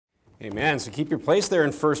Amen. So keep your place there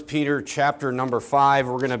in 1 Peter chapter number 5.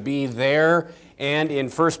 We're going to be there and in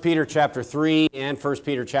 1 Peter chapter 3 and 1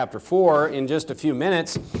 Peter chapter 4 in just a few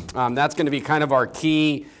minutes. That's going to be kind of our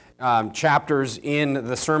key chapters in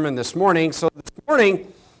the sermon this morning. So this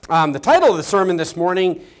morning, the title of the sermon this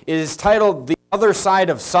morning is titled The Other Side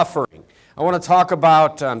of Suffering. I want to talk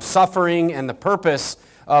about suffering and the purpose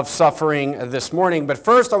of suffering this morning. But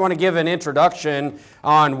first, I want to give an introduction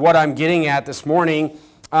on what I'm getting at this morning.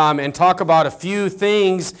 And talk about a few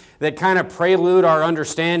things that kind of prelude our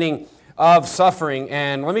understanding of suffering.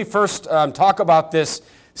 And let me first talk about this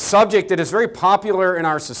subject that is very popular in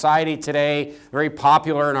our society today, very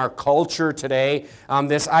popular in our culture today,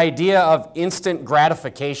 this idea of instant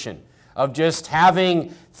gratification, of just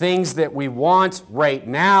having things that we want right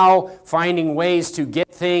now, finding ways to get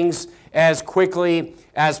things as quickly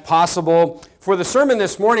as possible. For the sermon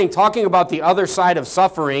this morning, talking about the other side of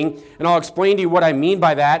suffering, and I'll explain to you what I mean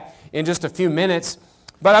by that in just a few minutes,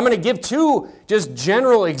 but I'm going to give two just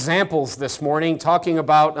general examples this morning talking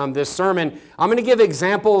about this sermon. I'm going to give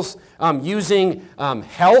examples using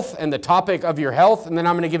health and the topic of your health, and then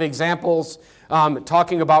I'm going to give examples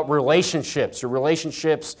talking about relationships, your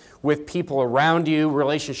relationships with people around you,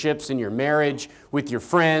 relationships in your marriage, with your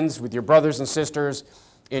friends, with your brothers and sisters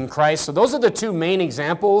in Christ. So those are the two main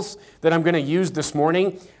examples that I'm going to use this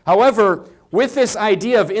morning. However, with this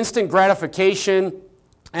idea of instant gratification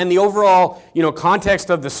and the overall, context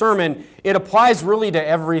of the sermon, it applies really to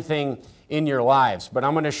everything in your lives. But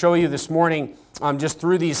I'm going to show you this morning, just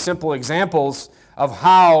through these simple examples of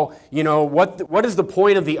how, what is the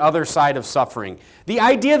point of the other side of suffering. The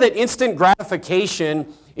idea that instant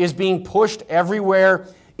gratification is being pushed everywhere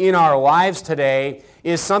in our lives today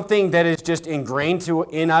is something that is just ingrained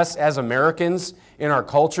in us as Americans in our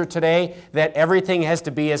culture today, that everything has to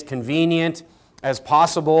be as convenient as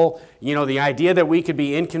possible. The idea that we could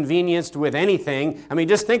be inconvenienced with anything. I mean,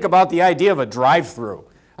 just think about the idea of a drive-through.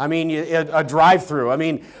 A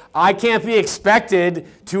drive-through. I can't be expected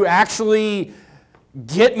to actually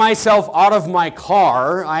get myself out of my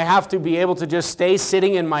car. I have to be able to just stay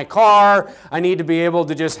sitting in my car. I need to be able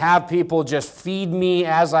to just have people just feed me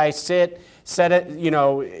as I set it,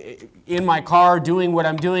 in my car doing what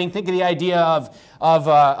I'm doing. Think of the idea of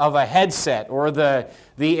a headset or the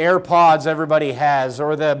AirPods everybody has,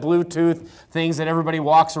 or the Bluetooth things that everybody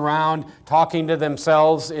walks around talking to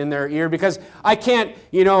themselves in their ear. Because I can't,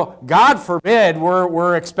 God forbid,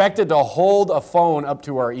 we're expected to hold a phone up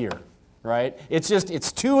to our ear. Right?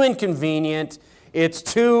 It's too inconvenient. It's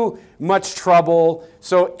too much trouble.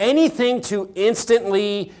 So anything to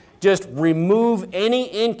instantly just remove any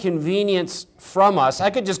inconvenience from us.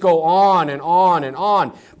 I could just go on and on and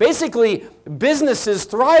on. Basically, businesses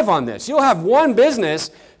thrive on this. You'll have one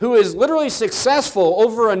business who is literally successful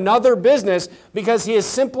over another business because he has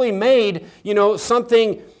simply made,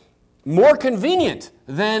 something more convenient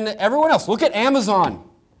than everyone else. Look at Amazon.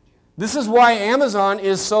 This is why Amazon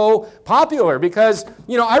is so popular because,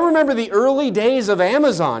 I remember the early days of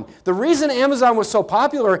Amazon. The reason Amazon was so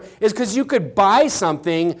popular is because you could buy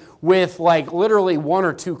something with literally 1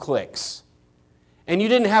 or 2 clicks. And you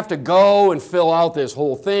didn't have to go and fill out this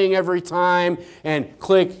whole thing every time and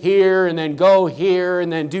click here and then go here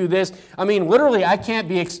and then do this. Literally, I can't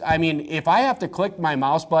be, if I have to click my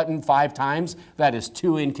mouse button 5 times, that is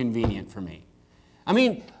too inconvenient for me.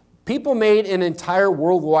 People made an entire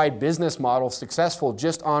worldwide business model successful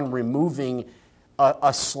just on removing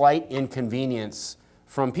a slight inconvenience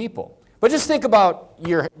from people. But just think about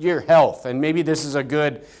your health, and maybe this is a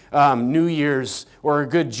good New Year's or a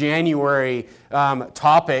good January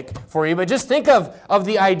topic for you. But just think of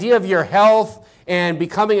the idea of your health and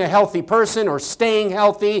becoming a healthy person or staying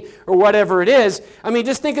healthy or whatever it is.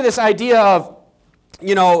 Just think of this idea of,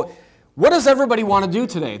 what does everybody want to do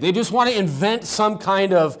today? They just want to invent some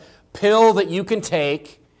kind of pill that you can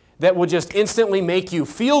take that will just instantly make you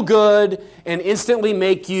feel good and instantly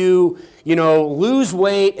make you, lose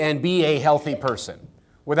weight and be a healthy person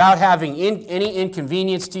without having any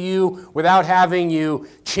inconvenience to you, without having you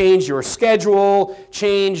change your schedule,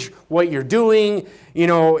 change what you're doing.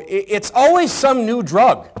 It's always some new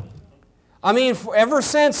drug. Ever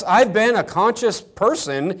since I've been a conscious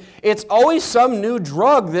person, it's always some new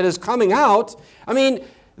drug that is coming out.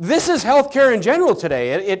 This is healthcare in general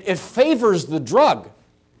today. It favors the drug.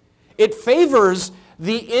 It favors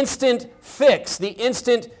the instant fix, the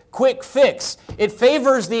instant quick fix. It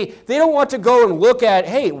favors they don't want to go and look at,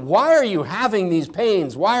 hey, why are you having these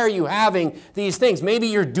pains? Why are you having these things? Maybe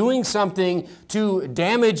you're doing something to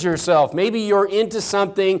damage yourself. Maybe you're into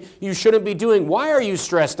something you shouldn't be doing. Why are you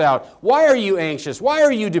stressed out? Why are you anxious? Why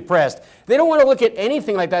are you depressed? They don't want to look at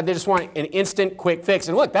anything like that. They just want an instant quick fix.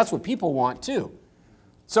 And look, that's what people want too.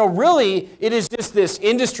 So really, it is just this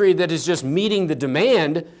industry that is just meeting the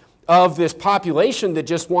demand of this population that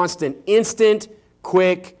just wants an instant,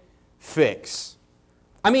 quick fix.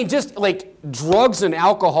 I mean, just like drugs and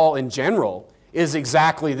alcohol in general is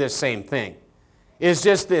exactly this same thing. It's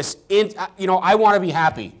just this, I want to be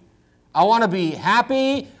happy. I want to be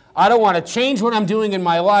happy. I don't want to change what I'm doing in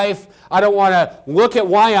my life. I don't want to look at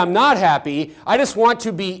why I'm not happy. I just want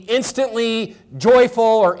to be instantly joyful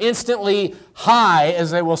or instantly high,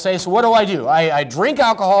 as they will say. So what do? I drink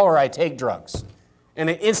alcohol or I take drugs. And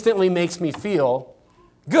it instantly makes me feel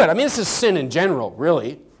good. I mean, this is sin in general,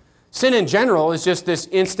 really. Sin in general is just this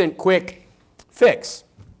instant, quick fix.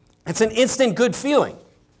 It's an instant good feeling.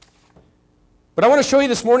 But I want to show you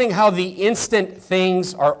this morning how the instant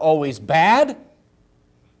things are always bad.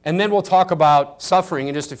 And then we'll talk about suffering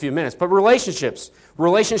in just a few minutes. But relationships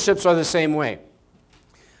are the same way.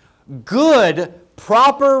 Good,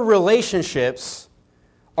 proper relationships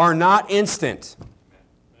are not instant.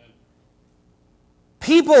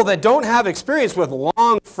 People that don't have experience with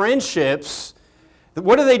long friendships,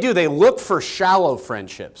 what do? They look for shallow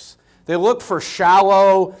friendships. They look for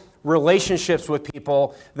shallow relationships with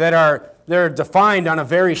people they're defined on a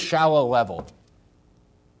very shallow level.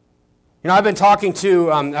 You know, I've been talking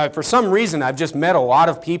to, for some reason, I've just met a lot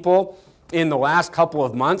of people in the last couple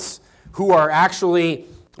of months who are actually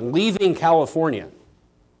leaving California.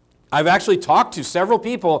 I've actually talked to several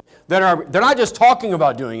people they're not just talking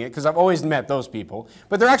about doing it, because I've always met those people,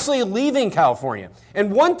 but they're actually leaving California.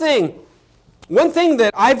 And one thing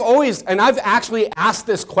that I've actually asked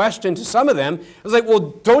this question to some of them, I was like, well,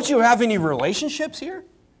 don't you have any relationships here?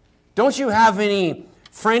 Don't you have any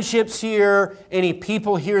friendships here, any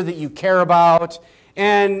people here that you care about?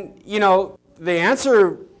 And, the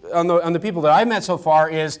answer on the people that I've met so far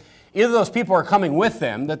is either those people are coming with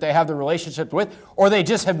them that they have the relationship with, or they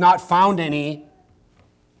just have not found any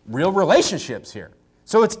real relationships here.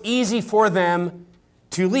 So it's easy for them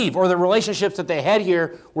to leave, or the relationships that they had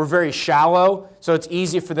here were very shallow, so it's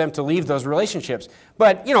easy for them to leave those relationships.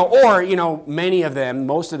 But, many of them,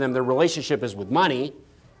 most of them, their relationship is with money,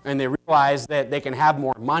 and they realize that they can have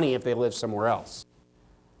more money if they live somewhere else.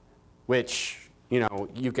 Which,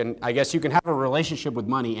 I guess you can have a relationship with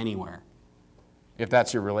money anywhere, if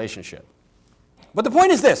that's your relationship. But the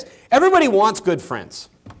point is this: everybody wants good friends.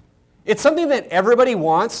 It's something that everybody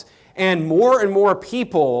wants, and more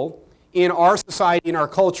people in our society, in our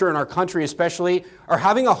culture, in our country especially, are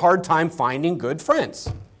having a hard time finding good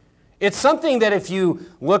friends. It's something that if you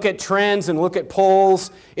look at trends and look at polls,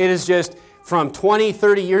 it is just from 20,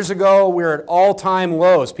 30 years ago, we're at all-time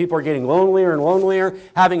lows. People are getting lonelier and lonelier,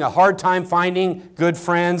 having a hard time finding good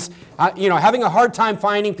friends, having a hard time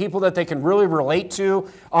finding people that they can really relate to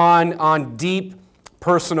on deep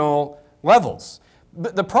personal levels.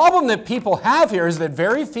 But the problem that people have here is that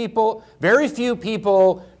very few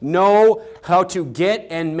people know how to get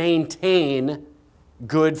and maintain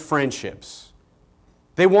good friendships.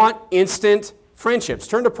 They want instant friendships.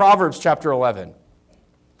 Turn to Proverbs chapter 11.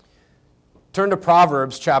 Turn to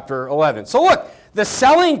Proverbs chapter 11. So look, the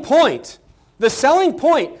selling point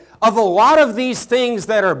of a lot of these things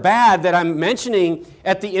that are bad that I'm mentioning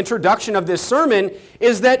at the introduction of this sermon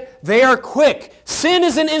is that they are quick. Sin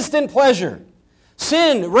is an instant pleasure.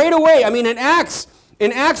 Sin right away. I mean, in Acts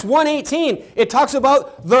 1:18, it talks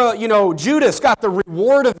about Judas got the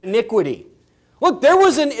reward of iniquity. Look, there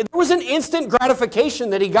was an instant gratification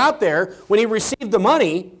that he got there when he received the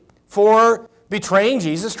money for betraying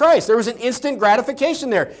Jesus Christ. There was an instant gratification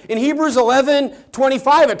there. In Hebrews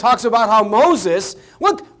 11:25, it talks about how Moses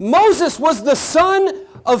was the son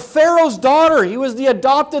of Pharaoh's daughter. He was the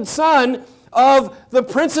adopted son of the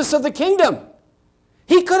princess of the kingdom.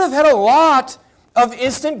 He could have had a lot of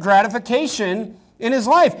instant gratification in his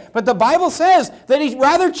life. But the Bible says that he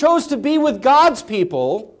rather chose to be with God's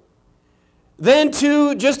people than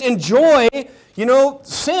to just enjoy,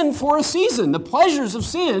 sin for a season, the pleasures of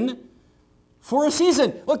sin for a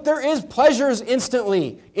season. Look, there is pleasures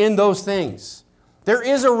instantly in those things. There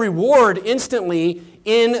is a reward instantly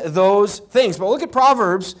in those things. But look at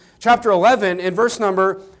Proverbs chapter 11 and verse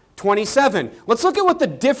number 27. Let's look at what the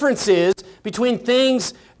difference is between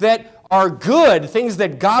things that are good, things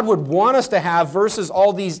that God would want us to have, versus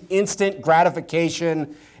all these instant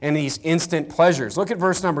gratification and these instant pleasures. Look at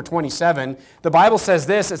verse number 27. The Bible says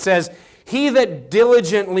this. It says, "He that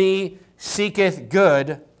diligently seeketh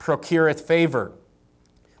good procureth favor.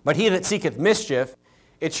 But he that seeketh mischief,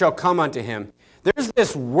 it shall come unto him." There's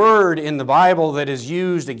this word in the Bible that is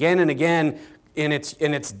used again and again in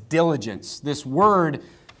its diligence. This word,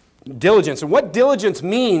 diligence. And what diligence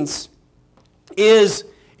means is,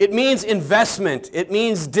 it means investment. It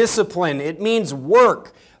means discipline. It means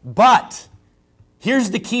work. But here's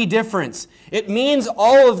the key difference. It means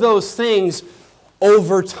all of those things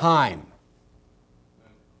over time.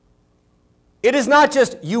 It is not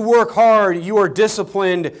just you work hard, you are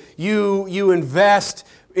disciplined, you invest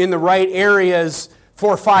in the right areas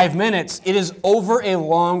for 5 minutes. It is over a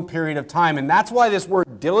long period of time. And that's why this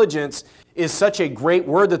word diligence is such a great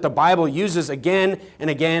word that the Bible uses again and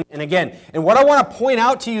again and again. And what I want to point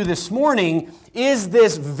out to you this morning is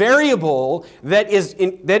this variable that is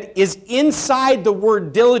inside the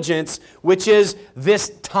word diligence, which is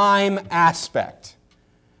this time aspect.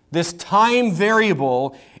 This time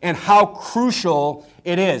variable and how crucial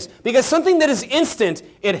it is. Because something that is instant,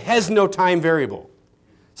 it has no time variable.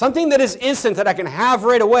 Something that is instant that I can have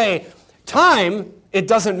right away, time, it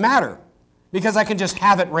doesn't matter because I can just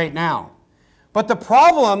have it right now. But the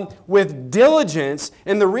problem with diligence,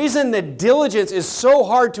 and the reason that diligence is so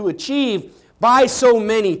hard to achieve by so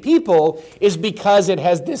many people, is because it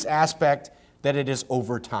has this aspect that it is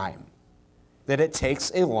over time, that it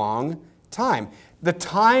takes a long time. The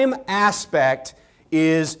time aspect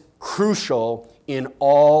is crucial in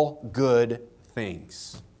all good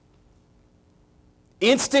things.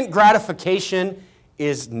 Instant gratification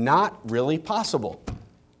is not really possible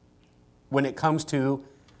when it comes to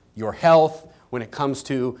your health, when it comes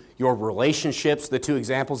to your relationships, the two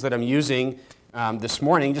examples that I'm using this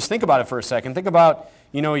morning. Just think about it for a second. Think about,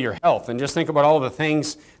 your health, and just think about all the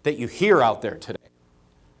things that you hear out there today.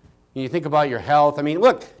 You think about your health. I mean,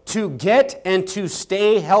 look, to get and to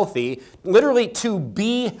stay healthy, literally to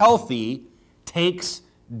be healthy, takes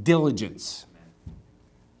diligence.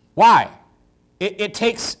 Why? It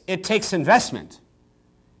takes investment.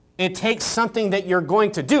 It takes something that you're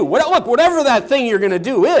going to do. Look, whatever that thing you're going to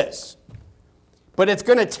do is. But it's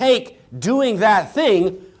going to take doing that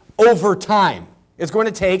thing over time. It's going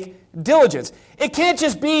to take diligence. It can't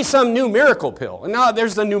just be some new miracle pill. And now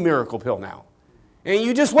there's the new miracle pill now. And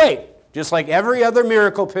you just wait. Just like every other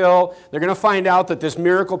miracle pill, they're going to find out that this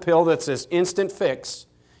miracle pill that's this instant fix,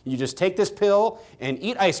 you just take this pill and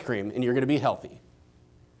eat ice cream and you're going to be healthy.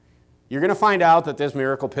 You're going to find out that this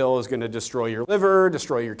miracle pill is going to destroy your liver,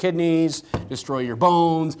 destroy your kidneys, destroy your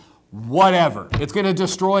bones, whatever. It's going to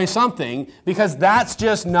destroy something because that's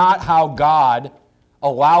just not how God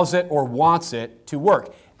allows it or wants it to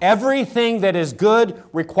work. Everything that is good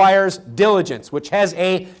requires diligence, which has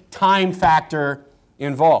a time factor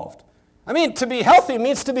involved. I mean, to be healthy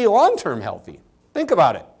means to be long-term healthy. Think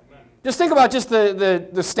about it. Just think about just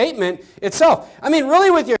the statement itself. I mean, really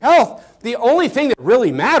with your health, the only thing that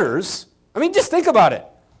really matters, I mean, just think about it,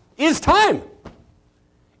 is time.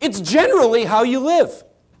 It's generally how you live.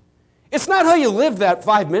 It's not how you lived that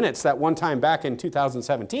 5 minutes that one time back in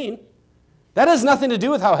 2017. That has nothing to do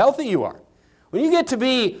with how healthy you are. When you get to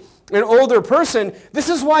be an older person, this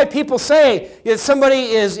is why people say that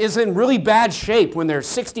somebody is in really bad shape when they're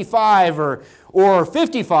 65 or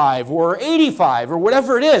 55 or 85 or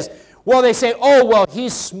whatever it is. Well, they say, oh, well,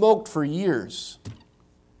 he's smoked for years.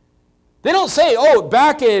 They don't say, oh,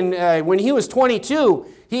 back in when he was 22,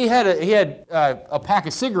 he had a pack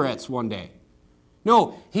of cigarettes one day.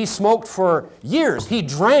 No, he smoked for years. He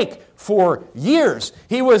drank for years.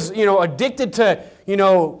 He was, addicted to,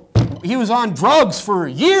 he was on drugs for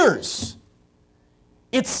years.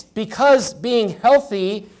 It's because being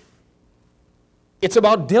healthy, it's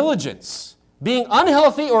about diligence. Being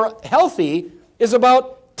unhealthy or healthy is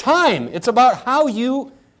about time. It's about how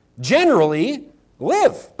you generally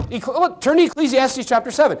live. Look, turn to Ecclesiastes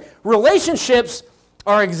chapter 7. Relationships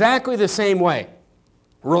are exactly the same way.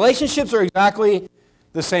 Relationships are exactly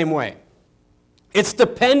the same way. It's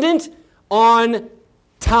dependent on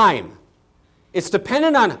time. It's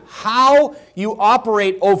dependent on how you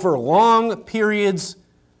operate over long periods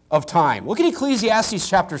of time. Look at Ecclesiastes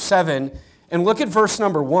chapter 7 and look at verse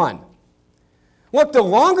number 1. Look, the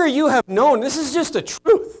longer you have known, this is just a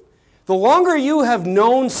truth. The longer you have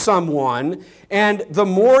known someone and the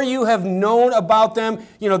more you have known about them,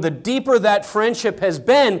 the deeper that friendship has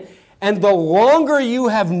been, and the longer you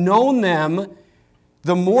have known them,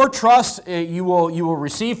 the more trust you will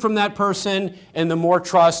receive from that person, and the more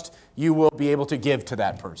trust you will be able to give to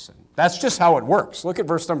that person. That's just how it works. Look at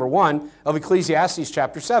verse number 1 of Ecclesiastes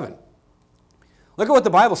chapter 7. Look at what the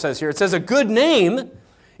Bible says here. It says, a good name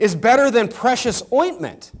is better than precious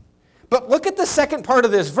ointment. But look at the second part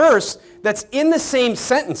of this verse that's in the same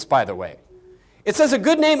sentence, by the way. It says a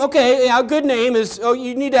good name, okay, a good name is, oh,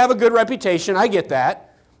 you need to have a good reputation. I get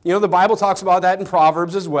that. You know, the Bible talks about that in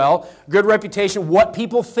Proverbs as well. Good reputation, what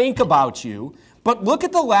people think about you. But look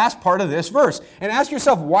at the last part of this verse and ask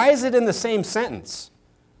yourself, why is it in the same sentence?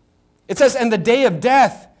 It says, and the day of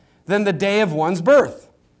death than the day of one's birth.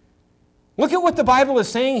 Look at what the Bible is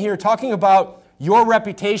saying here, talking about your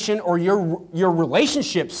reputation or your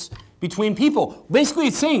relationships between people. Basically,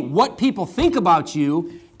 it's saying what people think about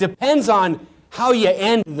you depends on how you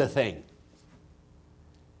end the thing.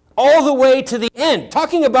 All the way to the end.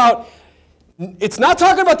 Talking about, it's not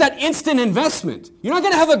talking about that instant investment. You're not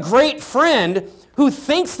going to have a great friend who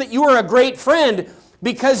thinks that you are a great friend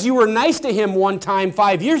because you were nice to him one time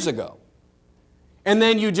 5 years ago. And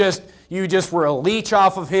then you just were a leech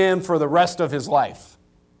off of him for the rest of his life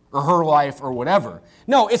or her life or whatever.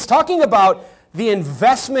 No, it's talking about the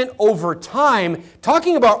investment over time,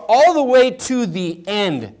 talking about all the way to the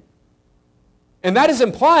end. And that is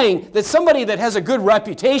implying that somebody that has a good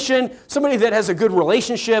reputation, somebody that has a good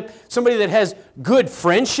relationship, somebody that has good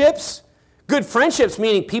friendships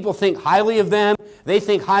meaning people think highly of them, they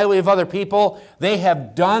think highly of other people, they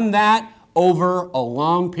have done that over a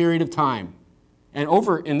long period of time. And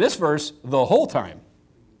over, in this verse, the whole time.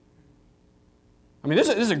 I mean, this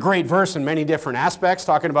is a great verse in many different aspects,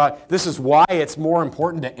 talking about this is why it's more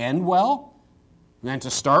important to end well than to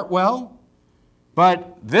start well.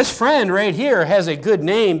 But this friend right here has a good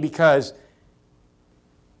name because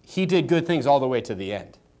he did good things all the way to the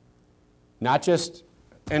end. Not just,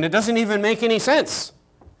 and it doesn't even make any sense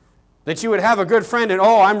that you would have a good friend and,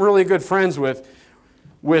 oh, I'm really good friends with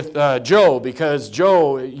Joe because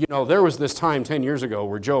Joe, you know, there was this time 10 years ago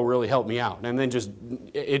where Joe really helped me out. And then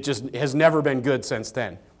it just has never been good since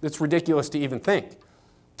then. It's ridiculous to even think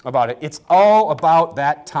about it. It's all about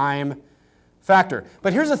that time factor.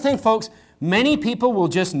 But here's the thing, folks. Many people will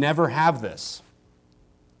just never have this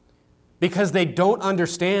because they don't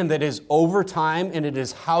understand that it is over time and it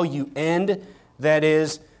is how you end that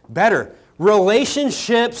is better.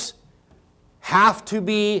 Relationships have to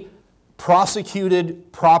be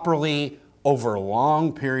prosecuted properly over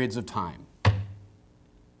long periods of time.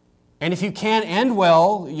 And if you can't end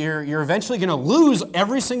well, you're eventually going to lose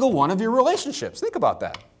every single one of your relationships. Think about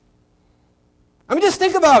that. I mean, just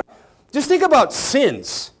think about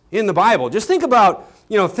sins in the Bible. Just think about,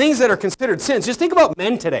 you know, things that are considered sins. Just think about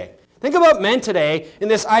men today. Think about men today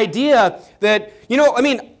and this idea that, you know, I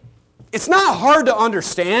mean, it's not hard to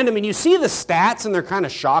understand. I mean, you see the stats and they're kind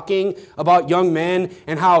of shocking about young men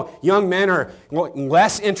and how young men are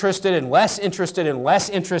less interested and less interested and less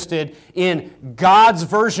interested in God's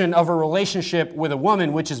version of a relationship with a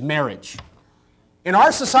woman, which is marriage. In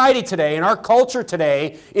our society today, in our culture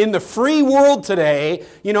today, in the free world today,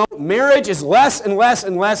 you know, marriage is less and less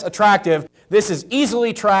and less attractive. This is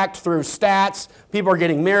easily tracked through stats. People are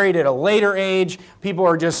getting married at a later age. People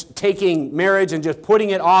are just taking marriage and just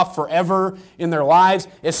putting it off forever in their lives,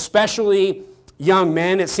 especially young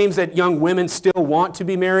men. It seems that young women still want to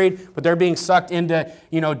be married, but they're being sucked into,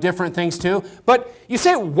 you know, different things too. But you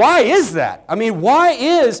say, why is that? I mean,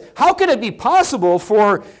 how could it be possible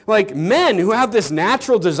for like men who have this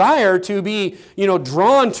natural desire to be, you know,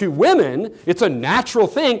 drawn to women? It's a natural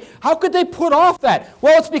thing. How could they put off that?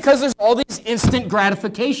 Well, it's because there's all these instant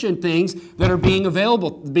gratification things that are being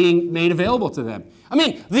made available to them. I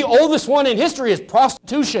mean, the oldest one in history is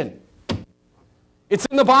prostitution. It's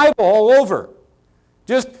in the Bible all over.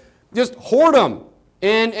 Just whoredom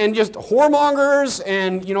and just whoremongers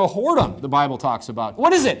and, you know, whoredom, the Bible talks about.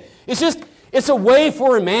 What is it? It's a way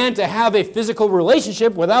for a man to have a physical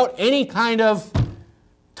relationship without any kind of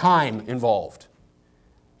time involved.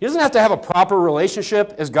 He doesn't have to have a proper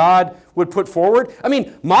relationship as God would put forward. I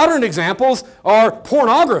mean, modern examples are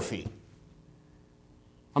pornography.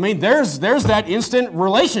 I mean, there's that instant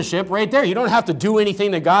relationship right there. You don't have to do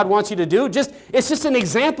anything that God wants you to do. It's just an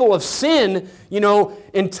example of sin, you know,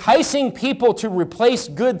 enticing people to replace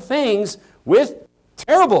good things with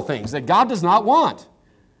terrible things that God does not want.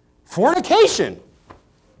 Fornication.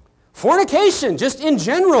 Fornication, just in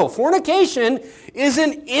general, fornication is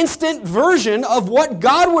an instant version of what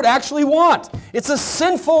God would actually want. It's a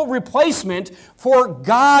sinful replacement for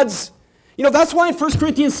God's. You know, that's why in 1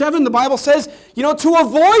 Corinthians 7, the Bible says, you know, to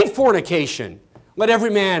avoid fornication, let every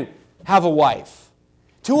man have a wife.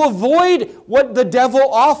 To avoid what the devil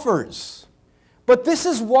offers. But this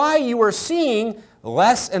is why you are seeing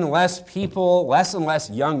less and less people, less and less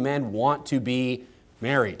young men want to be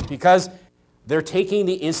married because they're taking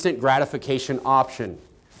the instant gratification option,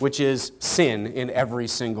 which is sin in every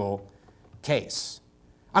single case.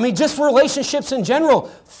 I mean, just relationships in general,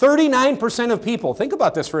 39% of people, think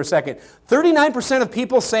about this for a second, 39% of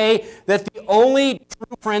people say that the only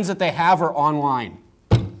true friends that they have are online.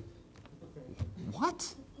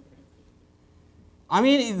 What? I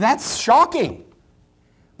mean, that's shocking.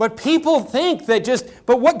 But people think that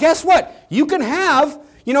guess what? You can have,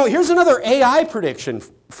 here's another AI prediction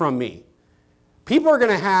from me. People are going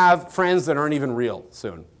to have friends that aren't even real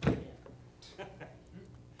soon.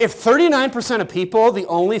 If 39% of people, the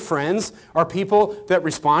only friends, are people that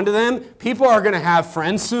respond to them, people are going to have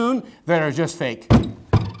friends soon that are just fake.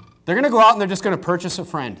 They're going to go out and they're just going to purchase a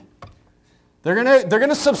friend. They're going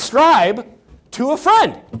to subscribe to a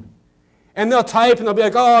friend. And they'll type and they'll be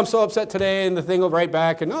like, oh, I'm so upset today, and the thing will write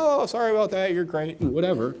back, and oh, sorry about that, you're great, and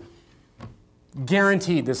whatever.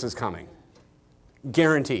 Guaranteed this is coming.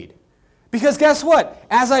 Guaranteed. Because guess what?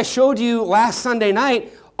 As I showed you last Sunday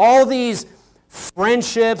night, all these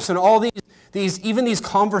friendships and all even these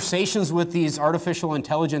conversations with these artificial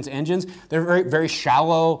intelligence engines, they're very, very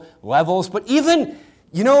shallow levels. But even,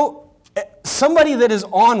 somebody that is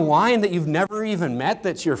online that you've never even met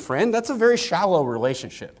that's your friend, that's a very shallow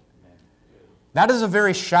relationship. That is a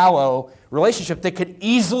very shallow relationship that could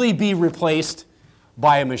easily be replaced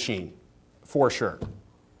by a machine, for sure.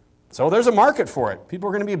 So there's a market for it. People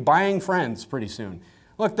are going to be buying friends pretty soon.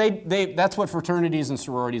 Look, that's what fraternities and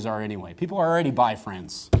sororities are anyway. People already buy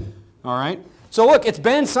friends, all right? So look, it's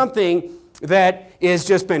been something that has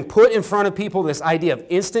just been put in front of people, this idea of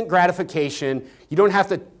instant gratification. You don't have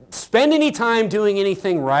to spend any time doing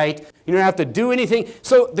anything right. You don't have to do anything.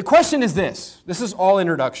 So the question is this. This is all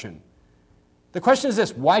introduction. The question is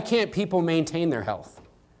this. Why can't people maintain their health?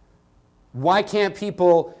 Why can't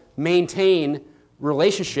people maintain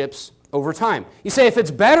relationships over time? You say if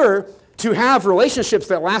it's better to have relationships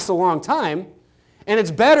that last a long time, and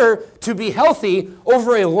it's better to be healthy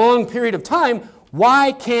over a long period of time,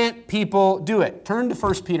 why can't people do it? Turn to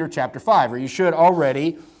 1 Peter chapter 5, or you should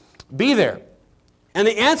already be there. And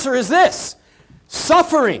the answer is this: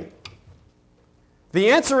 suffering. The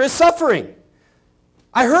answer is suffering.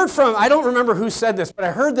 I don't remember who said this, but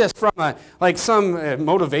I heard this from some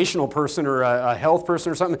motivational person or a health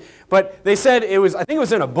person or something. But they said I think it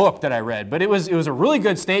was in a book that I read, but it was a really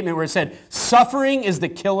good statement where it said, suffering is the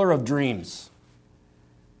killer of dreams.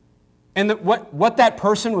 And what that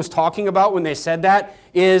person was talking about when they said that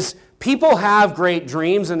is people have great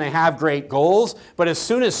dreams and they have great goals, but as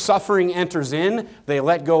soon as suffering enters in, they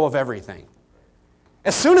let go of everything.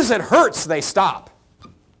 As soon as it hurts, they stop.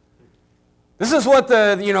 This is what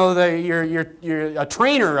a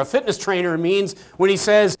fitness trainer means when he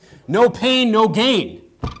says, no pain, no gain.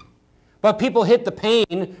 But people hit the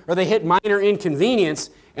pain or they hit minor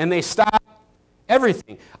inconvenience and they stop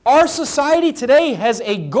everything. Our society today has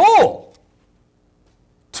a goal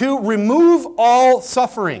to remove all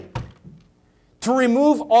suffering, to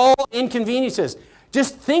remove all inconveniences.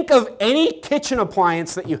 Just think of any kitchen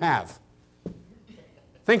appliance that you have.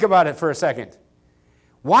 Think about it for a second.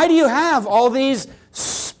 Why do you have all these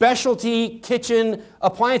specialty kitchen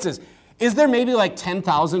appliances? Is there maybe like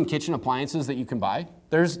 10,000 kitchen appliances that you can buy?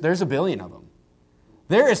 There's a billion of them.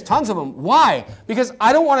 There is tons of them. Why? Because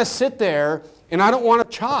I don't want to sit there and I don't want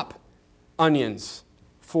to chop onions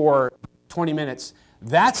for 20 minutes.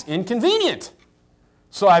 That's inconvenient.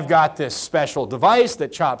 So I've got this special device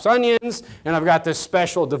that chops onions, and I've got this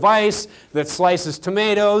special device that slices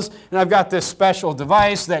tomatoes, and I've got this special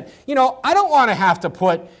device that, I don't want to have to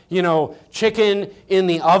put, chicken in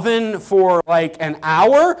the oven for like an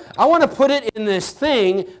hour. I want to put it in this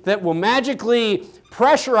thing that will magically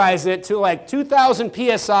pressurize it to like 2,000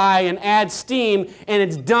 PSI and add steam, and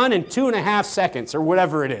it's done in 2.5 seconds or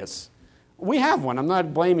whatever it is. We have one. I'm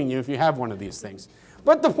not blaming you if you have one of these things.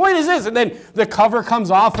 But the point is this, and then the cover comes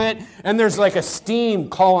off it, and there's like a steam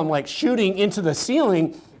column like shooting into the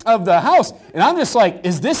ceiling of the house. And I'm just like,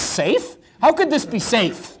 is this safe? How could this be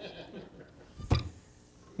safe?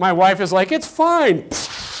 My wife is like, it's fine.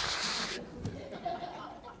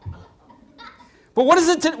 But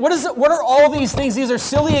what are all these things? These are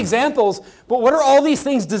silly examples, but what are all these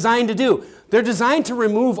things designed to do? They're designed to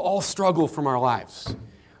remove all struggle from our lives.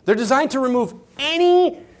 They're designed to remove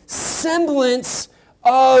any semblance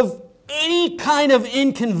of any kind of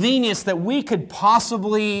inconvenience that we could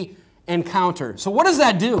possibly encounter. So what does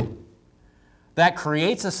that do? That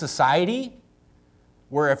creates a society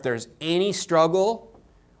where if there's any struggle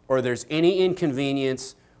or there's any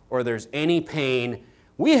inconvenience or there's any pain,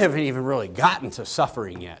 we haven't even really gotten to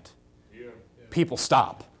suffering yet. people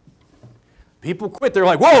stop. People quit. They're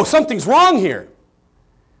like, whoa, something's wrong here.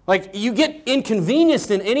 Like, you get inconvenienced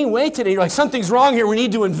in any way today. You're like, something's wrong here. We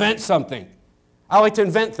need to invent something. I like to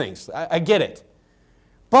invent things. I get it.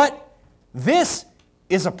 But this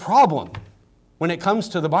is a problem when it comes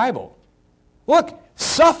to the Bible. Look,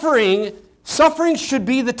 suffering should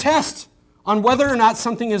be the test on whether or not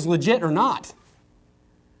something is legit or not.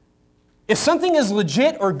 If something is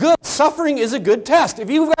legit or good, suffering is a good test. If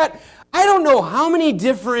you've got, I don't know how many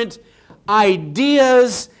different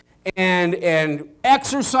ideas and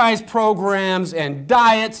exercise programs and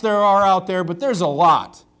diets there are out there, but there's a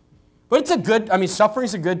lot. But it's a good,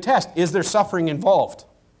 suffering's a good test. Is there suffering involved?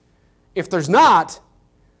 If there's not,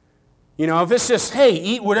 if it's just, hey,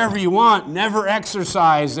 eat whatever you want, never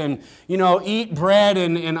exercise, and, eat bread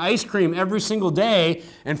and ice cream every single day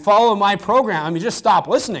and follow my program, just stop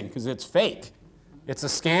listening because it's fake. It's a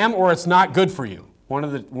scam or it's not good for you. One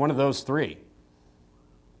of those three.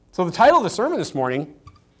 So the title of the sermon this morning,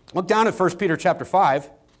 look down at 1 Peter chapter 5,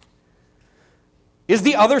 is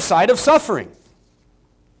the other side of suffering.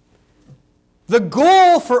 The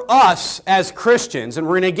goal for us as Christians, and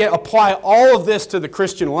we're going to apply all of this to the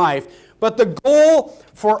Christian life, but the goal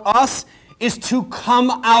for us is to come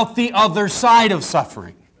out the other side of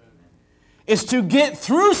suffering. Is to get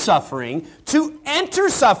through suffering, to enter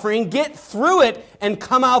suffering, get through it, and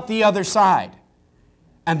come out the other side.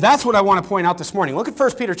 And that's what I want to point out this morning. Look at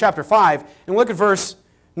 1 Peter chapter 5, and look at verse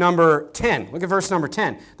number 10. Look at verse number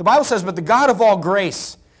 10. The Bible says, "But the God of all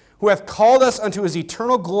grace, who hath called us unto his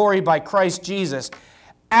eternal glory by Christ Jesus,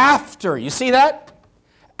 after," you see that?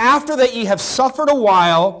 "After that ye have suffered a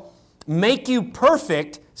while, make you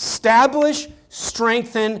perfect, establish,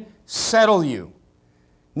 strengthen, settle you."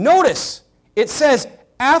 Notice, it says,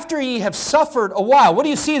 after ye have suffered a while. What do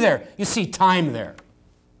you see there? You see time there.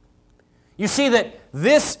 You see that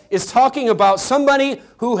this is talking about somebody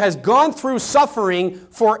who has gone through suffering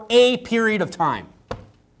for a period of time.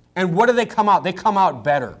 And what do they come out? They come out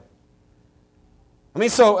better.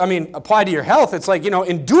 Apply to your health, it's like,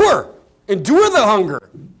 endure. Endure the hunger.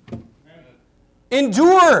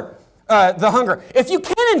 Endure the hunger. If you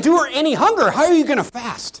can't endure any hunger, how are you going to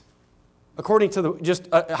fast? According to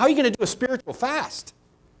how are you going to do a spiritual fast?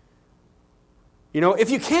 If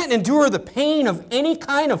you can't endure the pain of any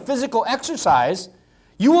kind of physical exercise,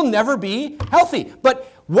 you will never be healthy.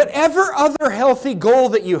 But whatever other healthy goal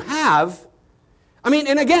that you have,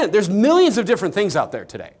 and again, there's millions of different things out there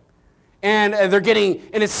today. And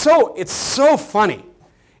it's so funny.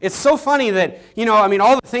 It's so funny that,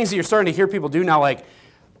 all the things that you're starting to hear people do now, like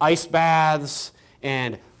ice baths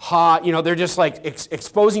and hot, they're just like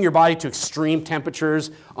exposing your body to extreme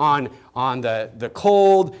temperatures on the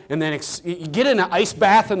cold, and then you get in an ice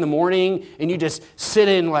bath in the morning and you just sit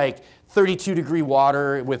in like 32-degree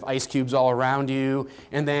water with ice cubes all around you,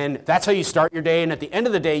 and then that's how you start your day, and at the end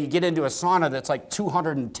of the day you get into a sauna that's like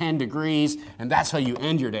 210 degrees, and that's how you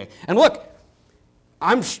end your day. And look,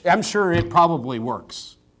 I'm sure it probably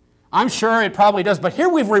works. I'm sure it probably does, but here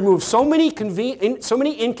we've removed so many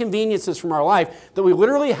inconveniences from our life that we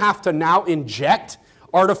literally have to now inject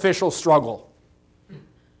artificial struggle.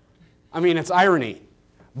 It's irony.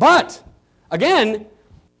 But, again,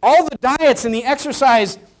 all the diets and the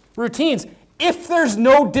exercise routines, if there's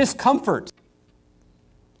no discomfort,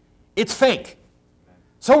 it's fake.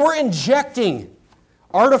 So we're injecting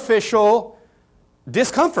artificial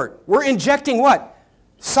discomfort. We're injecting what?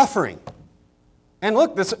 Suffering. And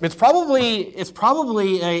look, it's probably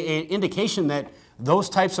an indication that those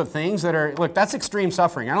types of things that's extreme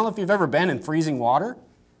suffering. I don't know if you've ever been in freezing water.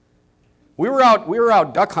 We were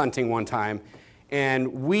out duck hunting one time,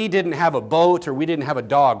 and we didn't have a boat or we didn't have a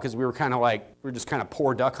dog because we were just kind of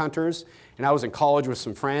poor duck hunters. And I was in college with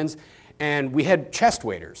some friends, and we had chest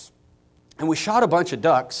waders. And we shot a bunch of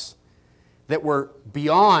ducks that were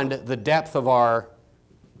beyond the depth of our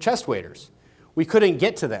chest waders. We couldn't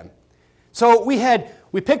get to them. So we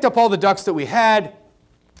picked up all the ducks that we had,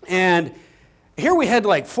 and here we had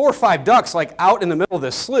like 4 or 5 ducks like out in the middle of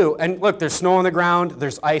this slough. And look, there's snow on the ground,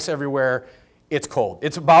 there's ice everywhere, it's cold.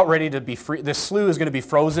 It's about ready to be free. This slough is going to be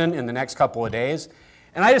frozen in the next couple of days.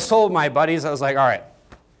 And I just told my buddies, I was like, all right,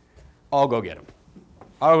 I'll go get them.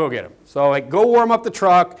 I'll go get them. So go warm up the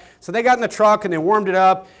truck. So they got in the truck and they warmed it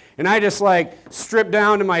up. And I just stripped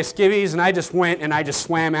down to my skivvies, and I just went and I just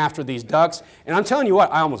swam after these ducks. And I'm telling you what,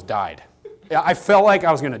 I almost died. I felt like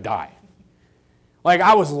I was going to die.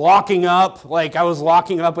 I was locking up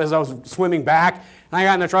as I was swimming back. And I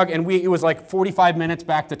got in the truck, and it was 45 minutes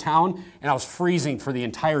back to town, and I was freezing for the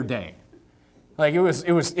entire day.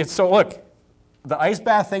 So look, the ice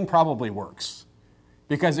bath thing probably works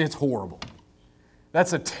because it's horrible.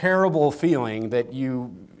 That's a terrible feeling that I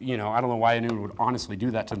don't know why anyone would honestly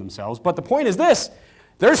do that to themselves. But the point is this,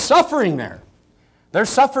 there's suffering there. There's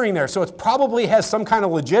suffering there. So it probably has some kind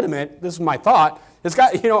of legitimate, this is my thought, it's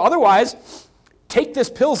got, otherwise, take this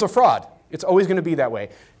pill's a fraud. It's always going to be that way.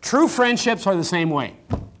 True friendships are the same way.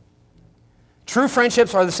 True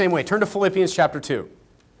friendships are the same way. Turn to Philippians chapter 2.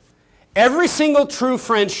 Every single true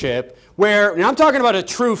friendship where, and I'm talking about a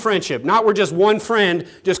true friendship, not where just one friend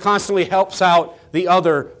just constantly helps out the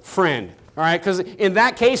other friend. All right? Because in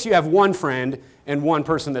that case, you have one friend and one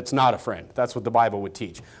person that's not a friend. That's what the Bible would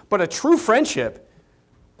teach. But a true friendship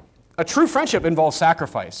involves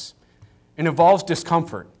sacrifice. It involves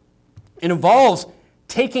discomfort. It involves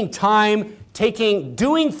taking time,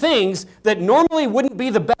 doing things that normally wouldn't be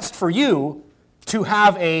the best for you to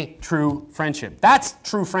have a true friendship. That's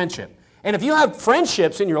true friendship. And if you have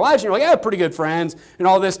friendships in your lives, and you're like, I have pretty good friends and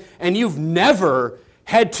all this, and you've never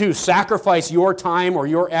had to sacrifice your time or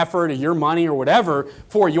your effort or your money or whatever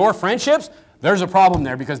for your friendships, there's a problem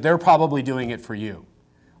there because they're probably doing it for you.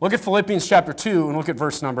 Look at Philippians chapter 2 and look at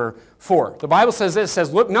verse number 4. The Bible says this, it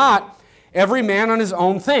says, look not every man on his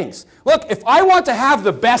own things. Look, if I want to have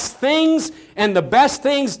the best things and the best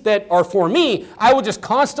things that are for me, I will just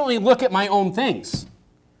constantly look at my own things.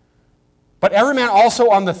 But every man also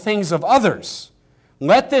on the things of others.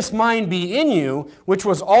 Let this mind be in you, which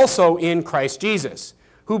was also in Christ Jesus,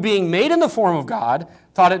 who being made in the form of God,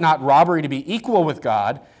 thought it not robbery to be equal with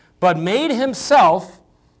God, but made himself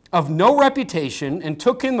of no reputation, and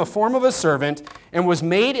took in the form of a servant, and was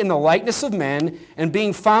made in the likeness of men, and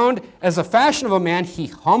being found as a fashion of a man, he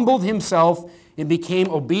humbled himself and became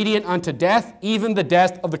obedient unto death, even the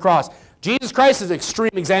death of the cross. Jesus Christ is an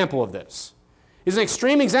extreme example of this. He's an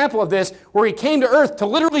extreme example of this where he came to earth to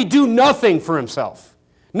literally do nothing for himself.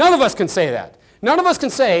 None of us can say that. None of us can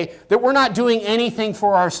say that we're not doing anything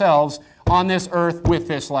for ourselves on this earth with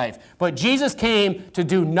this life. But Jesus came to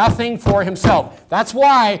do nothing for himself. That's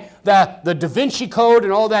why the Da Vinci Code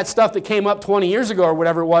and all that stuff that came up 20 years ago or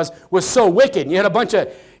whatever it was so wicked. And you had a bunch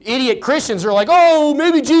of idiot Christians who are like, oh,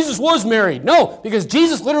 maybe Jesus was married. No, because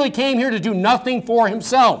Jesus literally came here to do nothing for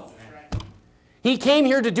himself. He came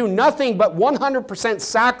here to do nothing but 100%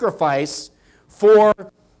 sacrifice for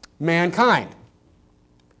mankind.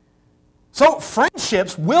 So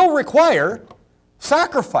friendships will require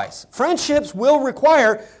sacrifice. Friendships will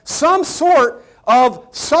require some sort of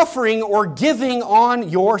suffering or giving on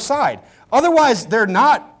your side. Otherwise, they're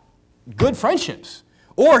not good friendships.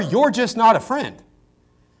 Or you're just not a friend.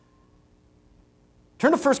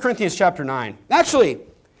 Turn to 1 Corinthians chapter 9. Actually,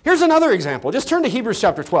 here's another example. Just turn to Hebrews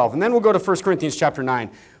chapter 12, and then we'll go to 1 Corinthians chapter 9.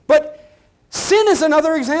 But sin is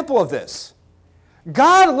another example of this.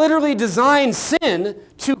 God literally designed sin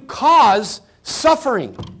to cause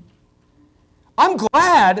suffering. I'm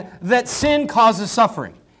glad that sin causes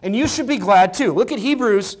suffering, and you should be glad too. Look at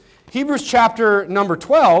Hebrews chapter number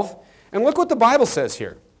 12, and look what the Bible says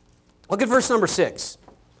here. Look at verse number 6.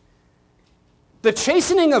 The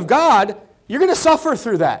chastening of God, you're going to suffer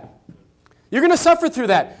through that. You're going to suffer through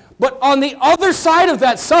that. But on the other side of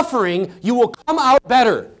that suffering, you will come out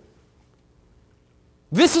better.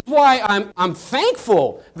 This is why I'm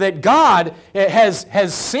thankful that God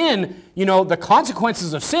has sin. You know, the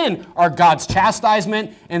consequences of sin are God's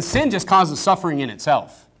chastisement, and sin just causes suffering in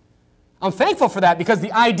itself. I'm thankful for that because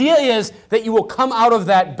the idea is that you will come out of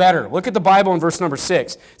that better. Look at the Bible in verse number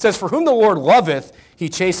 6. It says, for whom the Lord loveth, he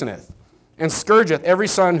chasteneth, and scourgeth every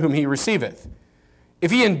son whom he receiveth.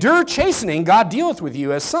 If ye endure chastening, God dealeth with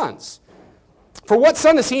you as sons. For what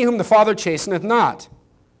son is he whom the Father chasteneth not?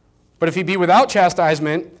 But if he be without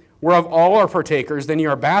chastisement, whereof all are partakers, then ye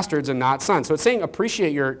are bastards and not sons. So it's saying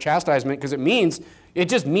appreciate your chastisement because it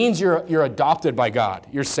just means you're adopted by God.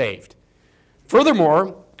 You're saved.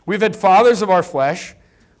 Furthermore, we've had fathers of our flesh,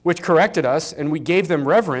 which corrected us, and we gave them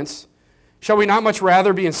reverence. Shall we not much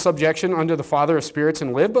rather be in subjection unto the Father of spirits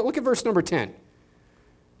and live? But look at verse number 10.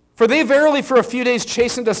 For they verily for a few days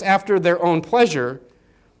chastened us after their own pleasure,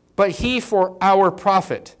 but he for our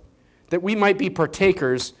profit, that we might be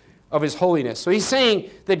partakers of his holiness. So he's saying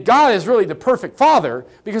that God is really the perfect Father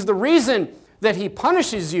because the reason that he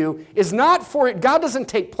punishes you is not for it. God doesn't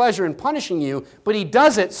take pleasure in punishing you, but he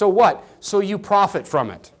does it so what? So you profit from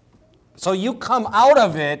it. So you come out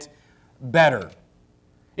of it better.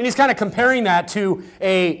 And he's kind of comparing that to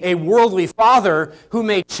a worldly father who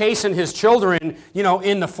may chasten his children, you know,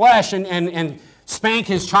 in the flesh and spank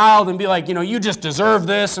his child and be like, you know, you just deserve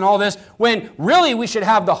this and all this, when really we should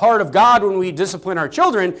have the heart of God when we discipline our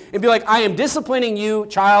children and be like, I am disciplining you,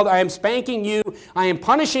 child, I am spanking you, I am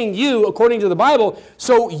punishing you according to the Bible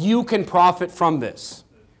so you can profit from this.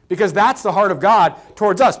 because that's the heart of God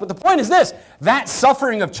towards us. But the point is this, that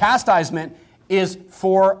suffering of chastisement is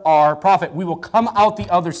for our profit. We will come out the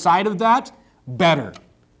other side of that better.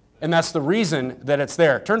 And that's the reason that it's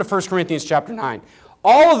there. Turn to 1 Corinthians chapter 9.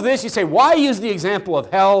 All of this, you say, why use the example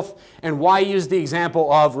of health and why use the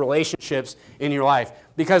example of relationships in your life?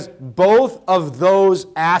 Because both of those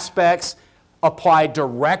aspects apply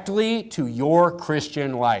directly to your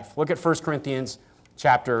Christian life. Look at 1 Corinthians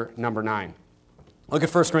chapter number 9. Look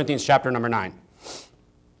at 1 Corinthians chapter number 9.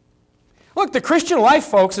 Look, the Christian life,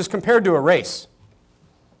 folks, is compared to a race.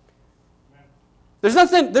 There's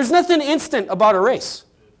nothing instant about a race.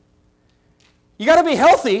 You got to be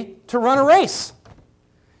healthy to run a race.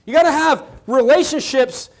 You got to have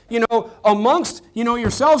relationships, amongst,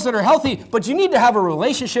 yourselves that are healthy, but you need to have a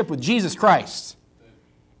relationship with Jesus Christ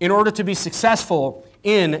in order to be successful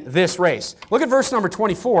in this race. Look at verse number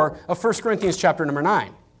 24 of 1 Corinthians chapter number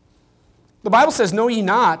 9. The Bible says, "Know ye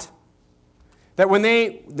not that when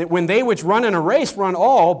they which run in a race run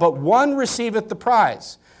all, but one receiveth the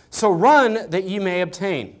prize. So run that ye may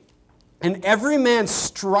obtain. And every man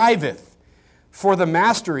striveth for the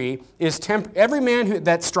mastery is every man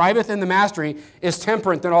that striveth in the mastery is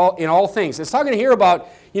temperate in all things." It's talking here about,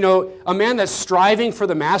 a man that's striving for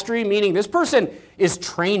the mastery, meaning this person is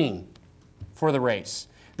training for the race.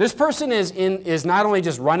 This person is not only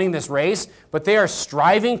just running this race, but they are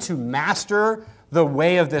striving to master the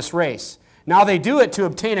way of this race. Now they do it to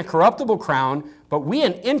obtain a corruptible crown, but we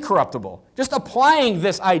an incorruptible. Just applying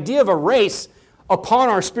this idea of a race upon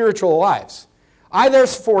our spiritual lives. I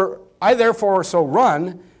therefore so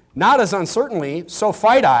run, not as uncertainly, so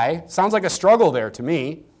fight I. Sounds like a struggle there to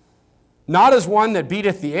me. Not as one that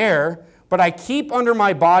beateth the air, but I keep under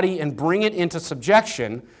my body and bring it into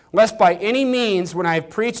subjection, lest by any means, when I have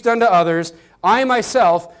preached unto others, I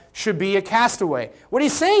myself should be a castaway. What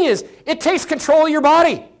he's saying is, it takes control of your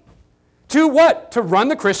body. To what? To run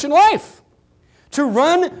the Christian life. To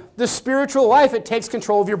run the spiritual life, it takes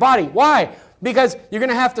control of your body. Why? Because you're going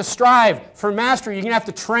to have to strive for mastery. You're going to have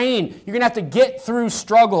to train. You're going to have to get through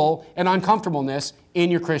struggle and uncomfortableness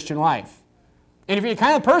in your Christian life. And if you're the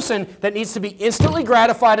kind of person that needs to be instantly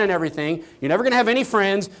gratified in everything, you're never going to have any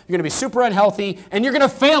friends, you're going to be super unhealthy, and you're going to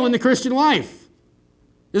fail in the Christian life.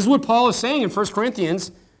 This is what Paul is saying in 1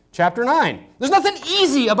 Corinthians chapter 9. There's nothing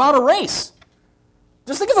easy about a race.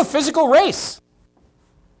 Just think of a physical race.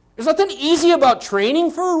 There's nothing easy about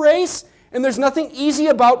training for a race, and there's nothing easy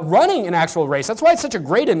about running an actual race. That's why it's such a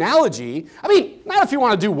great analogy. I mean, not if you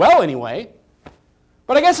want to do well anyway.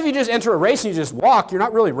 But I guess if you just enter a race and you just walk, you're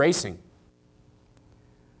not really racing.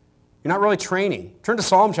 You're not really training. Turn to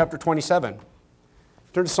Psalm chapter 27.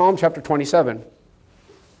 Turn to Psalm chapter 27.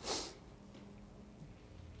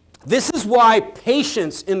 This is why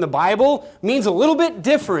patience in the Bible means a little bit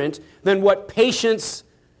different than what patience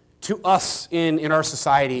to us in our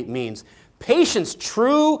society means. Patience,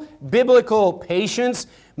 true biblical patience,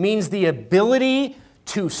 means the ability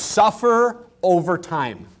to suffer over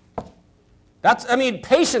time.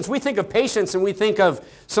 Patience, we think of patience and we think of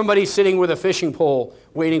somebody sitting with a fishing pole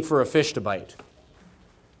waiting for a fish to bite.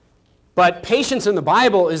 But patience in the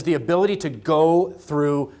Bible is the ability to go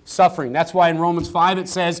through suffering. That's why in Romans 5 it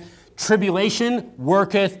says, tribulation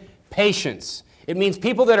worketh patience. It means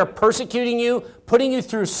people that are persecuting you, putting you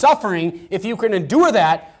through suffering, if you can endure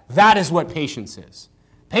that, that is what patience is.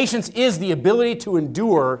 Patience is the ability to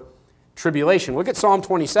endure tribulation. Look at Psalm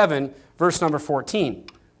 27, verse number 14.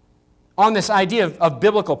 On this idea of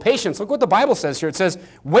biblical patience, look what the Bible says here. It says,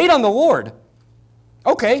 wait on the Lord.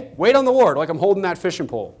 Okay, wait on the Lord, like I'm holding that fishing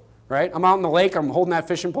pole, right? I'm out in the lake, I'm holding that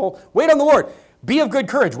fishing pole. Wait on the Lord. Be of good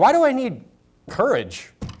courage. Why do I need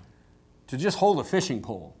courage to just hold a fishing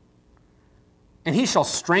pole? And he shall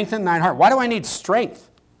strengthen thine heart. Why do I need strength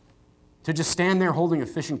to just stand there holding a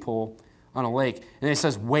fishing pole on a lake? And it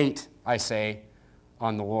says, wait, I say,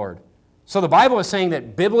 on the Lord. So the Bible is saying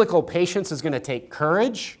that biblical patience is going to take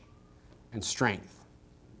courage and strength.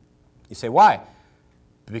 You say, why?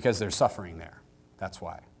 Because there's suffering there. That's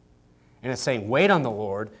why. And it's saying, wait on the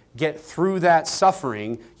Lord, get through that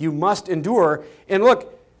suffering. You must endure. And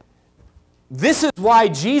look, this is why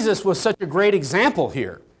Jesus was such a great example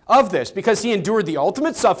here of this, because he endured the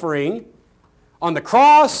ultimate suffering on the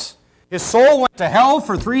cross. His soul went to hell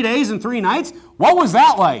for 3 days and 3 nights. What was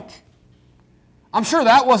that like? I'm sure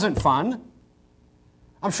that wasn't fun.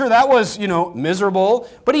 I'm sure that was, miserable.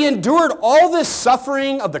 But he endured all this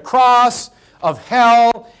suffering of the cross, of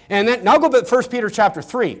hell. And then, now go to 1 Peter chapter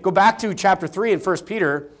 3. Go back to chapter 3 in 1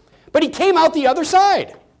 Peter. But he came out the other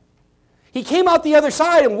side. He came out the other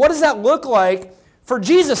side. And what does that look like for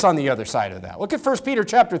Jesus on the other side of that? Look at 1 Peter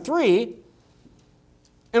chapter 3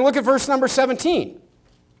 and look at verse number 17.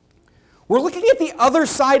 We're looking at the other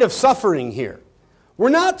side of suffering here.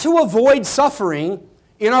 We're not to avoid suffering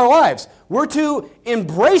in our lives. We're to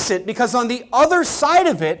embrace it because on the other side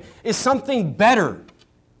of it is something better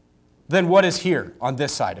than what is here on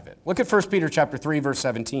this side of it. Look at 1 Peter chapter 3, verse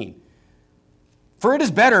 17. For it is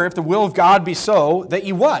better, if the will of God be so, that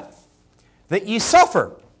ye what? That ye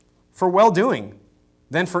suffer for well-doing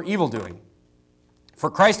than for evil-doing. For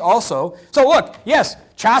Christ also... So look, yes,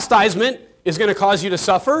 chastisement is going to cause you to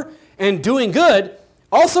suffer, and doing good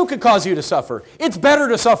also could cause you to suffer. It's better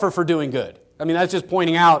to suffer for doing good. I mean, that's just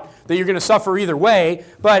pointing out that you're going to suffer either way.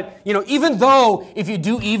 But, even though if you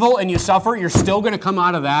do evil and you suffer, you're still going to come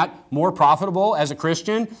out of that more profitable as a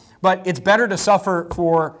Christian. But it's better to suffer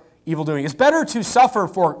for evil doing. It's better to suffer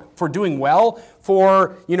for doing well,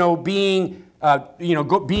 for, being,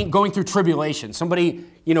 going through tribulation. Somebody,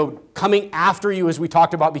 coming after you, as we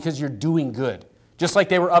talked about, because you're doing good. Just like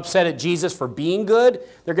they were upset at Jesus for being good,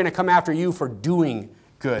 they're going to come after you for doing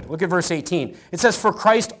good. Look at verse 18. It says, For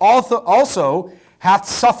Christ also hath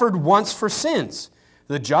suffered once for sins,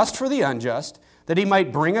 the just for the unjust, that he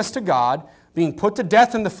might bring us to God, being put to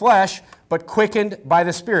death in the flesh, but quickened by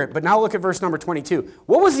the Spirit. But now look at verse number 22.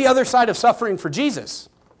 What was the other side of suffering for Jesus?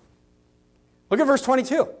 Look at verse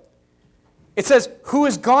 22. It says, Who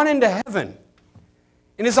is gone into heaven,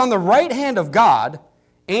 and is on the right hand of God,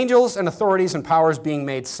 angels and authorities and powers being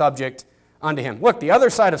made subject unto him. Look, the other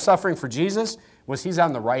side of suffering for Jesus was he's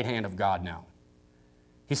on the right hand of God now.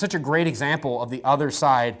 He's such a great example of the other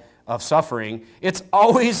side of suffering. It's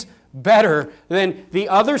always better than the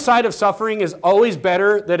other side of suffering is always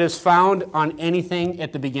better that is found on anything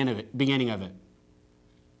at the beginning of it.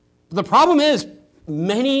 The problem is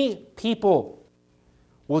many people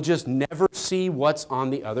will just never see what's on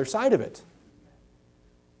the other side of it.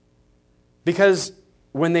 Because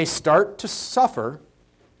when they start to suffer,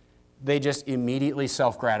 they just immediately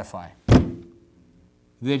self-gratify.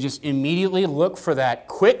 They just immediately look for that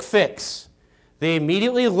quick fix. They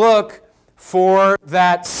immediately look for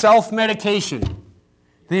that self-medication.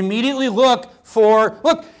 They immediately look,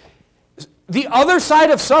 the other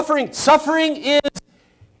side of suffering is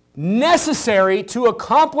necessary to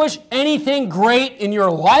accomplish anything great in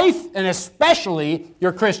your life, and especially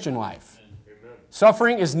your Christian life. Amen.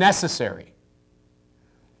 Suffering is necessary.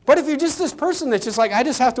 But if you're just this person that's just like, I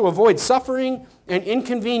just have to avoid suffering and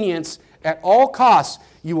inconvenience at all costs,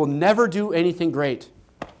 you will never do anything great.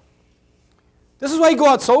 This is why you go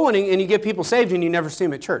out soul winning and you get people saved and you never see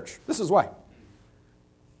them at church. This is why.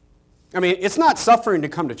 I mean, it's not suffering to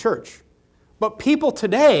come to church. But people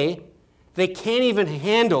today, they can't even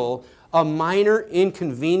handle a minor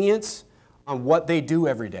inconvenience on what they do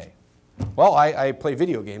every day. Well, I play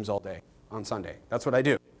video games all day on Sunday. That's what I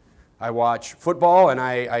do. I watch football and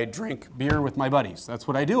I drink beer with my buddies. That's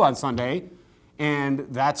what I do on Sunday.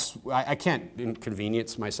 And I can't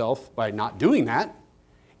inconvenience myself by not doing that.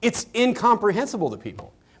 It's incomprehensible to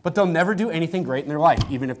people. But they'll never do anything great in their life,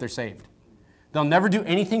 even if they're saved. They'll never do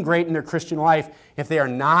anything great in their Christian life if they are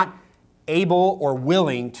not able or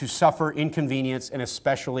willing to suffer inconvenience and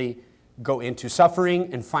especially go into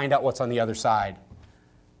suffering and find out what's on the other side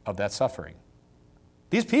of that suffering.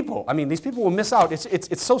 These people will miss out.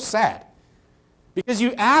 It's so sad. Because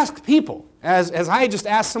you ask people, as I just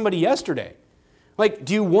asked somebody yesterday, like,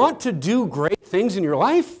 do you want to do great things in your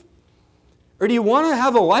life? Or do you want to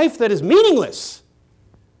have a life that is meaningless?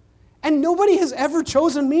 And nobody has ever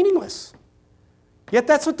chosen meaningless. Yet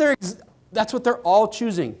that's what they're all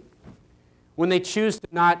choosing. When they choose to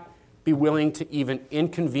not be willing to even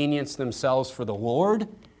inconvenience themselves for the Lord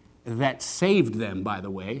that saved them, by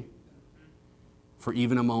the way, for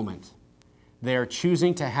even a moment. They are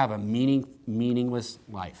choosing to have a meaningless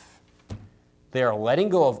life. They are letting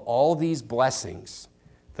go of all these blessings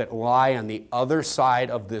that lie on the other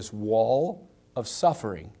side of this wall of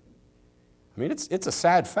suffering. I mean, it's a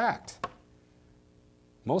sad fact.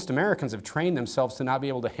 Most Americans have trained themselves to not be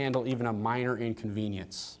able to handle even a minor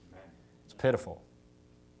inconvenience. It's pitiful.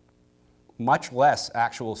 Much less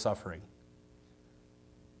actual suffering.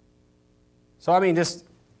 So, I mean, just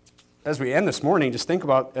as we end this morning, just think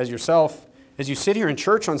about as you sit here in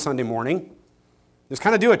church on Sunday morning, just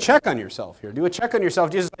kind of do a check on yourself here. Do a check on yourself.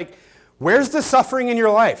 Just like, where's the suffering in your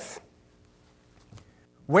life?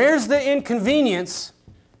 Where's the inconvenience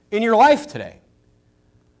in your life today?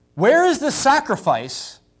 Where is the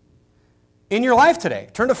sacrifice in your life today?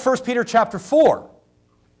 Turn to 1 Peter chapter 4.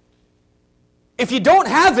 If you don't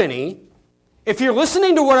have any, if you're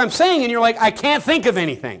listening to what I'm saying and you're like, I can't think of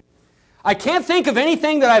anything. I can't think of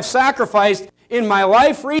anything that I've sacrificed in my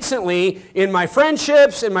life recently, in my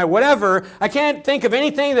friendships, in my whatever, I can't think of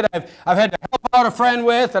anything that I've had to help out a friend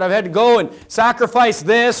with, that I've had to go and sacrifice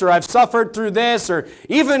this, or I've suffered through this, or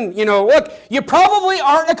even, look, you probably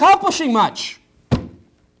aren't accomplishing much.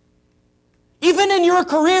 Even in your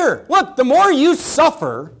career. Look, the more you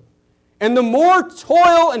suffer and the more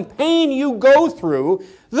toil and pain you go through,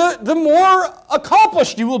 the more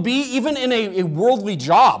accomplished you will be even in a worldly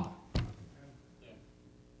job.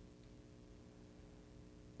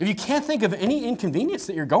 If you can't think of any inconvenience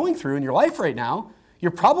that you're going through in your life right now, you're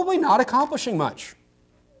probably not accomplishing much.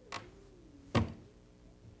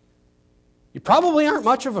 You probably aren't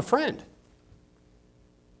much of a friend.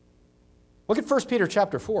 Look at 1 Peter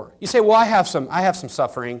chapter 4. You say, well, I have some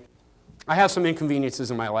suffering. I have some inconveniences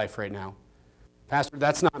in my life right now. Pastor,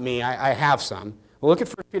 that's not me. I have some. Well, look at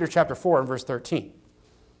 1 Peter chapter 4 and verse 13.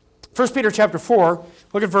 1 Peter chapter 4,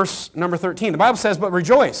 look at verse number 13. The Bible says, but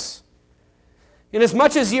rejoice,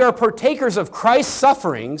 inasmuch as ye are partakers of Christ's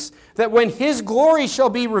sufferings, that when his glory shall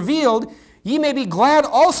be revealed, ye may be glad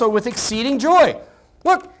also with exceeding joy.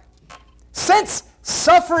 Look, since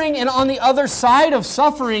suffering and on the other side of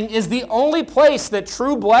suffering is the only place that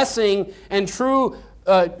true blessing and true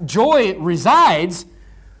joy resides,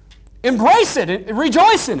 embrace it and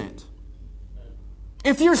rejoice in it.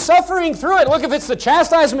 If you're suffering through it, look, if it's the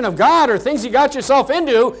chastisement of God or things you got yourself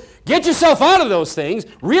into, get yourself out of those things,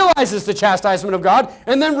 realize it's the chastisement of God,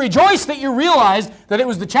 and then rejoice that you realized that it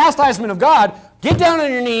was the chastisement of God. Get down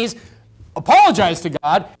on your knees, apologize to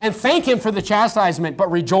God, and thank him for the chastisement, but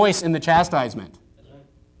rejoice in the chastisement.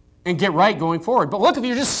 And get right going forward. But look, if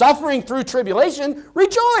you're just suffering through tribulation,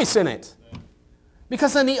 rejoice in it.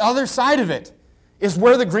 Because on the other side of it is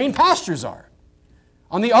where the green pastures are.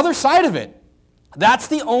 On the other side of it, that's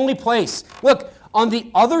the only place. Look, on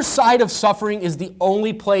the other side of suffering is the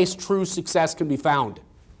only place true success can be found.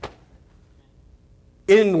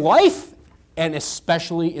 In life, and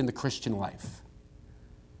especially in the Christian life.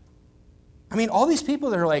 I mean, all these people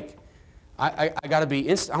that are like, I want to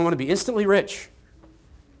be instantly rich.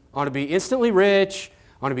 I want to be instantly rich.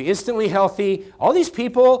 I want to be instantly healthy. All these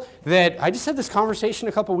people that, I just had this conversation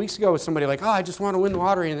a couple weeks ago with somebody like, I just want to win the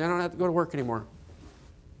lottery and I don't have to go to work anymore.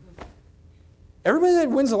 Everybody that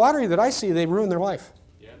wins the lottery that I see, they ruin their life.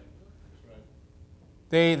 Yeah,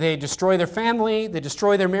 that's right. They destroy their family. They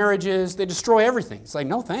destroy their marriages. They destroy everything. It's like,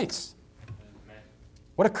 no thanks.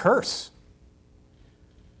 What a curse.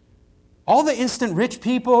 All the instant rich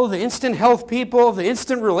people, the instant health people, the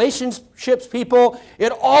instant relationships people,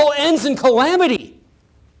 it all ends in calamity.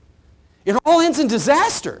 It all ends in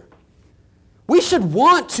disaster. We should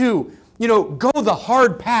want to, go the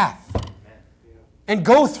hard path and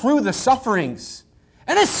go through the sufferings.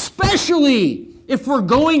 And especially if we're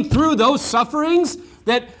going through those sufferings,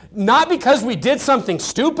 that not because we did something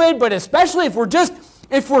stupid, but especially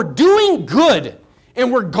if we're doing good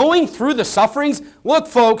and we're going through the sufferings. Look,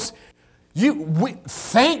 folks,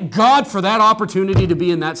 thank God for that opportunity to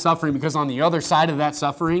be in that suffering, because on the other side of that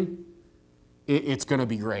suffering, it's going to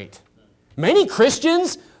be great. Many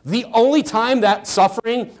Christians, the only time that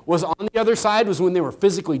suffering was on the other side was when they were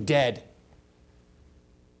physically dead.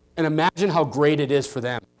 And imagine how great it is for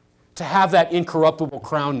them to have that incorruptible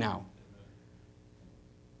crown now.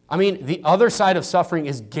 I mean, the other side of suffering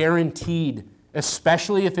is guaranteed,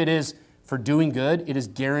 especially if it is for doing good. It is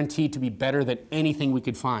guaranteed to be better than anything we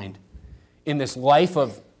could find in this life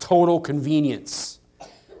of total convenience.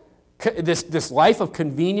 This life of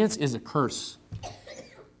convenience is a curse.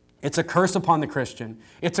 It's a curse upon the Christian.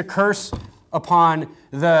 It's a curse upon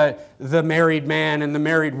the married man and the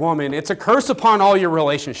married woman. It's a curse upon all your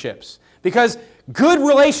relationships. Because good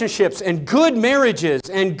relationships and good marriages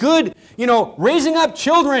and good, raising up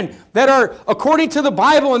children that are according to the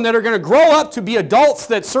Bible and that are going to grow up to be adults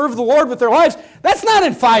that serve the Lord with their lives, that's not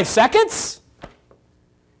in 5 seconds.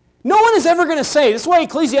 No one is ever going to say, this is why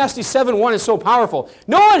Ecclesiastes 7:1 is so powerful.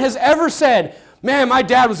 No one has ever said, man, my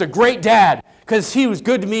dad was a great dad because he was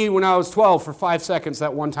good to me when I was 12 for 5 seconds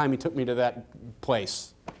that one time he took me to that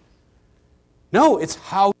place. No, it's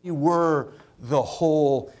how you were the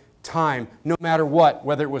whole time, no matter what,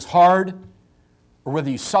 whether it was hard or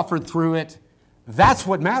whether you suffered through it. That's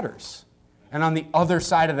what matters. And on the other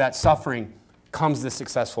side of that suffering comes the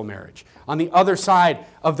successful marriage. On the other side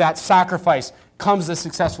of that sacrifice comes the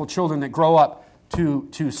successful children that grow up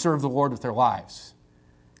to serve the Lord with their lives.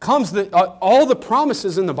 Comes all the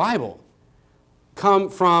promises in the Bible come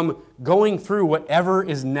from going through whatever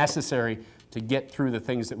is necessary to get through the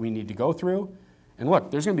things that we need to go through. And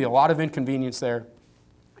look, there's going to be a lot of inconvenience there.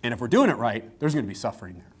 And if we're doing it right, there's going to be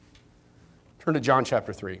suffering there. Turn to John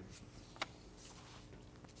chapter 3.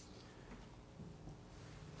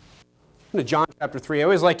 To John chapter 3. I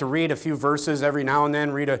always like to read a few verses every now and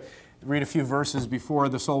then, read a few verses before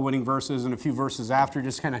the soul-winning verses and a few verses after,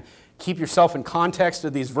 just kind of keep yourself in context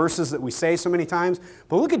of these verses that we say so many times.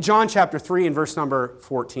 But look at John chapter 3 and verse number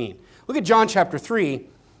 14. Look at John chapter 3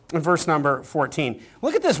 and verse number 14.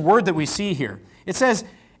 Look at this word that we see here. It says,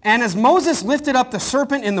 "And as Moses lifted up the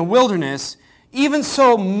serpent in the wilderness, even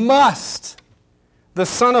so must the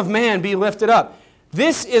Son of Man be lifted up."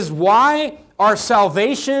 This is why our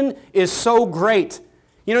salvation is so great.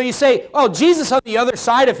 You know, you say, oh, Jesus on the other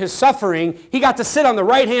side of his suffering, he got to sit on the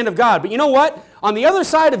right hand of God. But you know what? On the other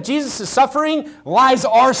side of Jesus' suffering lies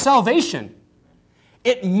our salvation.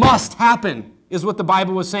 It must happen, is what the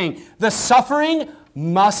Bible was saying. The suffering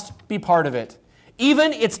must be part of it.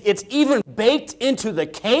 It's even baked into the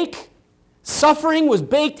cake. Suffering was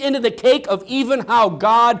baked into the cake of even how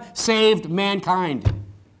God saved mankind.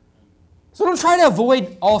 So don't try to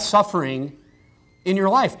avoid all suffering in your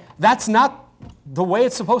life. That's not the way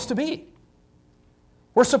it's supposed to be.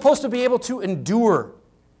 We're supposed to be able to endure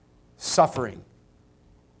suffering.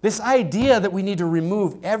 This idea that we need to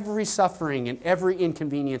remove every suffering and every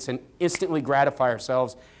inconvenience and instantly gratify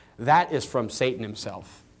ourselves, that is from Satan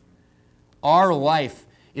himself. Our life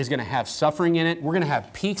is going to have suffering in it. We're going to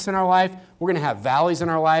have peaks in our life. We're going to have valleys in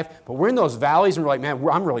our life. But we're in those valleys and we're like, man,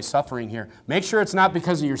 I'm really suffering here. Make sure it's not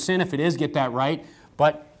because of your sin. If it is, get that right.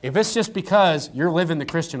 But if it's just because you're living the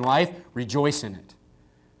Christian life, rejoice in it.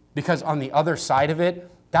 Because on the other side of it,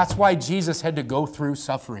 that's why Jesus had to go through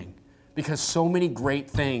suffering. Because so many great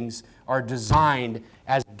things are designed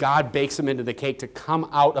as God bakes them into the cake to come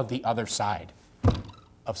out of the other side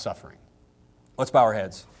of suffering. Let's bow our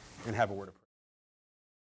heads and have a word of prayer.